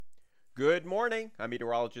Good morning. I'm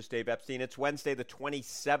meteorologist Dave Epstein. It's Wednesday, the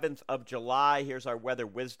 27th of July. Here's our weather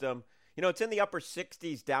wisdom. It's in the upper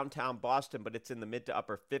 60s downtown Boston, but it's in the mid to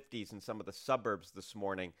upper 50s in some of the suburbs this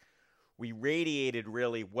morning. We radiated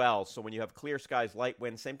really well. So when you have clear skies, light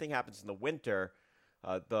winds, same thing happens in the winter.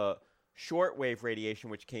 The shortwave radiation,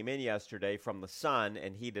 which came in yesterday from the sun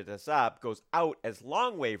and heated us up, goes out as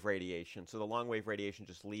long wave radiation. So the long wave radiation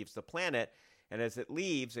just leaves the planet, and as it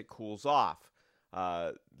leaves, it cools off.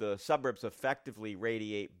 The suburbs effectively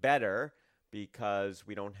radiate better because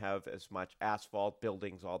we don't have as much asphalt,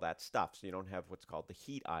 buildings, all that stuff. So you don't have what's called the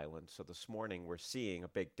heat island. So this morning we're seeing a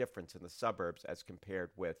big difference in the suburbs as compared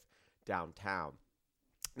with downtown.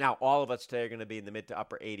 Now, all of us today are going to be in the mid to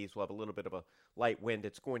upper 80s. We'll have a little bit of a light wind.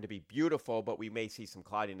 It's going to be beautiful, but we may see some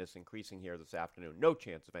cloudiness increasing here this afternoon. No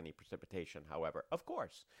chance of any precipitation, however, of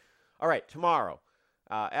course. All right, tomorrow.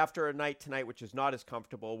 After a night tonight, which is not as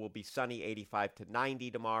comfortable, will be sunny 85 to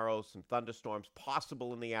 90 tomorrow. Some thunderstorms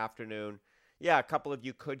possible in the afternoon. Yeah, a couple of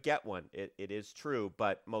you could get one. It is true,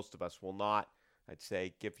 but most of us will not. I'd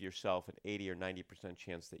say give yourself an 80 or 90%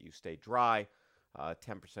 chance that you stay dry,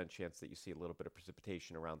 10% chance that you see a little bit of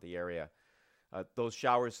precipitation around the area. Those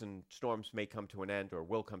showers and storms may come to an end or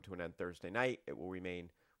will come to an end Thursday night. It will remain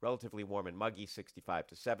relatively warm and muggy, 65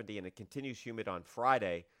 to 70, and it continues humid on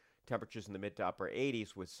Friday. Temperatures in the mid to upper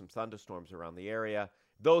 80s with some thunderstorms around the area.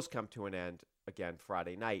 Those come to an end again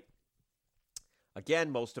Friday night.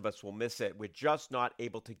 Again, most of us will miss it. We're just not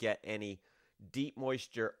able to get any deep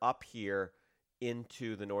moisture up here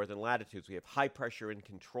into the northern latitudes. We have high pressure in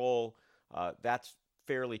control. That's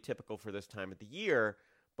fairly typical for this time of the year.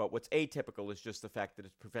 But what's atypical is just the fact that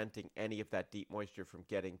it's preventing any of that deep moisture from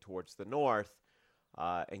getting towards the north.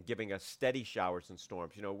 And giving us steady showers and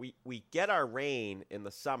storms. We get our rain in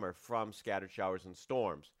the summer from scattered showers and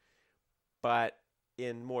storms. But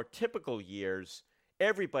in more typical years,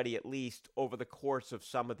 everybody at least over the course of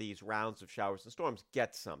some of these rounds of showers and storms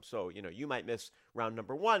gets some. So, you might miss round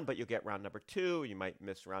number 1, but you'll get round number 2. You might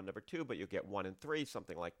miss round number 2, but you'll get 1 and 3,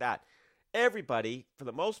 something like that. Everybody, for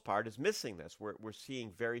the most part, is missing this. We're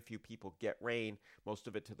seeing very few people get rain, most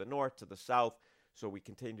of it to the north, to the south. So we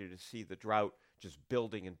continue to see the drought just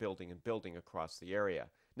building and building and building across the area.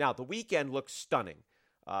 Now, the weekend looks stunning.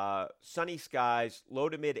 Sunny skies, low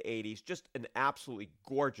to mid 80s, just an absolutely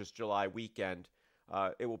gorgeous July weekend.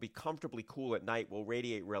 It will be comfortably cool at night. We'll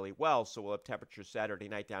radiate really well, so we'll have temperatures Saturday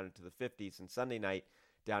night down into the 50s and Sunday night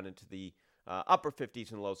down into the upper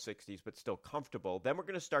 50s and low 60s, but still comfortable. Then we're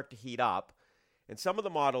going to start to heat up, and some of the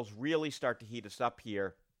models really start to heat us up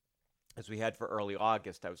here as we head for early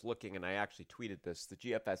August. I was looking, and I actually tweeted this. The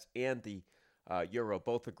GFS and the Euro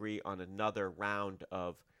both agree on another round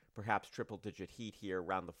of perhaps triple-digit heat here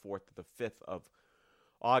around the 4th to the 5th of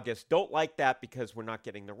August. Don't like that because we're not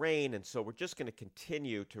getting the rain, and so we're just going to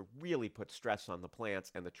continue to really put stress on the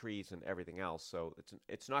plants and the trees and everything else. So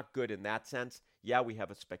it's not good in that sense. Yeah, we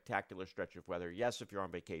have a spectacular stretch of weather. Yes, if you're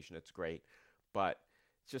on vacation, it's great, but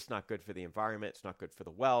it's just not good for the environment. It's not good for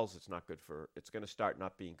the wells. It's going to start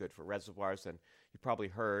not being good for reservoirs. And you probably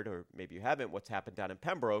heard, or maybe you haven't, what's happened down in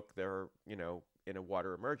Pembroke. They're, in a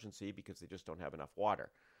water emergency because they just don't have enough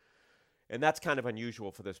water. And that's kind of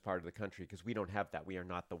unusual for this part of the country because we don't have that. We are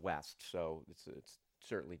not the West. So it's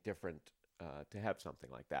certainly different to have something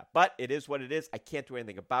like that. But it is what it is. I can't do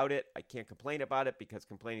anything about it. I can't complain about it because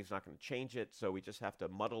complaining is not going to change it. So we just have to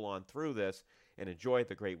muddle on through this and enjoy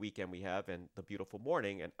the great weekend we have and the beautiful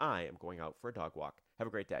morning. And I am going out for a dog walk. Have a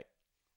great day.